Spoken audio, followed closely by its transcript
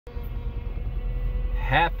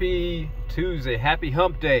Happy Tuesday, happy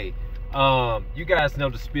hump day. You guys know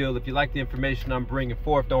the spiel. If you like the information I'm bringing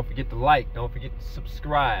forth, don't forget to like, don't forget to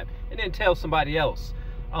subscribe, and then tell somebody else.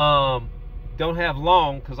 Don't have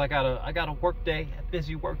long because I got a work day, a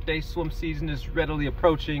busy work day. Swim season is readily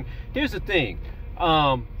approaching. Here's the thing.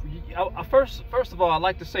 First of all, I'd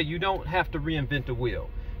like to say you don't have to reinvent the wheel.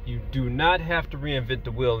 You do not have to reinvent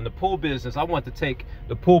the wheel. In the pool business, I want to take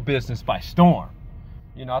the pool business by storm.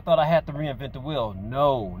 You know, I thought I had to reinvent the wheel.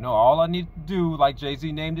 No. All I need to do, like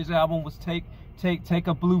Jay-Z named his album, was take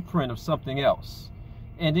a blueprint of something else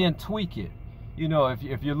and then tweak it. You know, if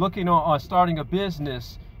you're looking on starting a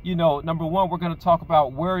business, you know, number one, we're going to talk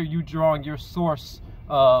about where are you drawing your source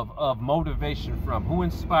of motivation from? Who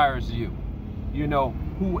inspires you? You know,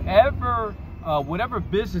 whoever, whatever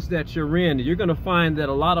business that you're in, you're going to find that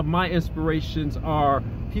a lot of my inspirations are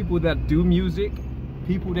people that do music,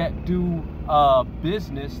 people that do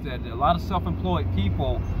business, that a lot of self-employed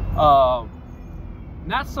people,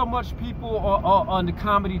 not so much people on the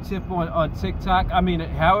comedy tip on TikTok. I mean,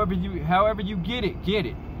 however you get it.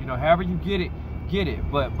 You know, however you get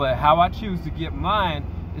it. But how I choose to get mine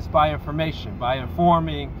is by information, by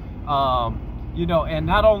informing. You know, and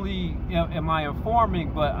not only am I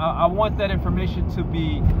informing, but I want that information to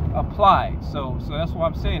be applied. So that's what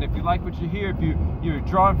I'm saying. If you like what you hear, if you're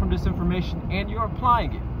drawing from this information and you're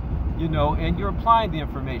applying it, you know, and you're applying the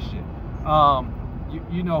information,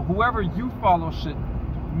 you know, whoever you follow should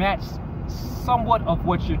match somewhat of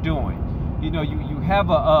what you're doing. You know, you have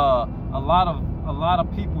a lot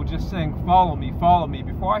of people just saying follow me.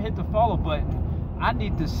 Before I hit the follow button, I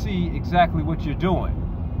need to see exactly what you're doing.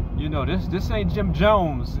 You know, this ain't Jim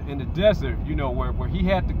Jones in the desert, you know, where he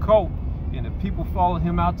had the coat and the people followed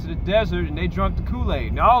him out to the desert and they drank the Kool-Aid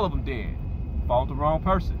and all of them did. Followed the wrong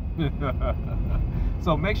person.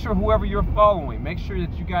 So make sure whoever you're following, make sure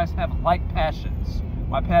that you guys have like passions.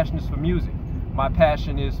 My passion is for music. My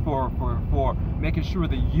passion is for making sure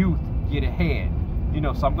the youth get ahead. You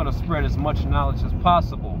know, so I'm going to spread as much knowledge as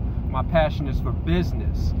possible. My passion is for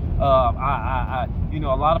business. You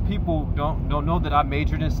know, a lot of people don't know that I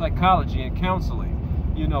majored in psychology and counseling.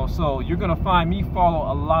 You know, so you're gonna find me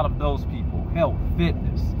follow a lot of those people, health,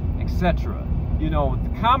 fitness, etc. You know,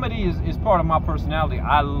 the comedy is part of my personality.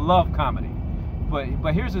 I love comedy,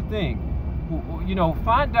 but here's the thing. You know,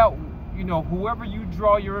 find out. You know, whoever you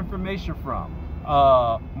draw your information from.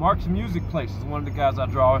 Mark's Music Place is one of the guys I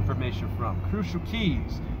draw information from. Crucial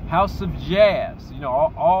Keys, House of Jazz. You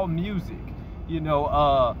know, all music. You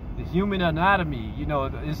know, the Human Anatomy, you know,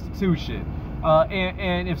 the institution.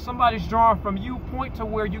 And if somebody's drawing from you, point to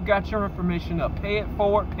where you got your information up. Pay it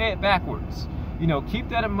forward, pay it backwards. You know, keep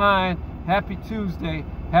that in mind. Happy Tuesday,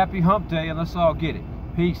 happy hump day, and let's all get it.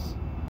 Peace.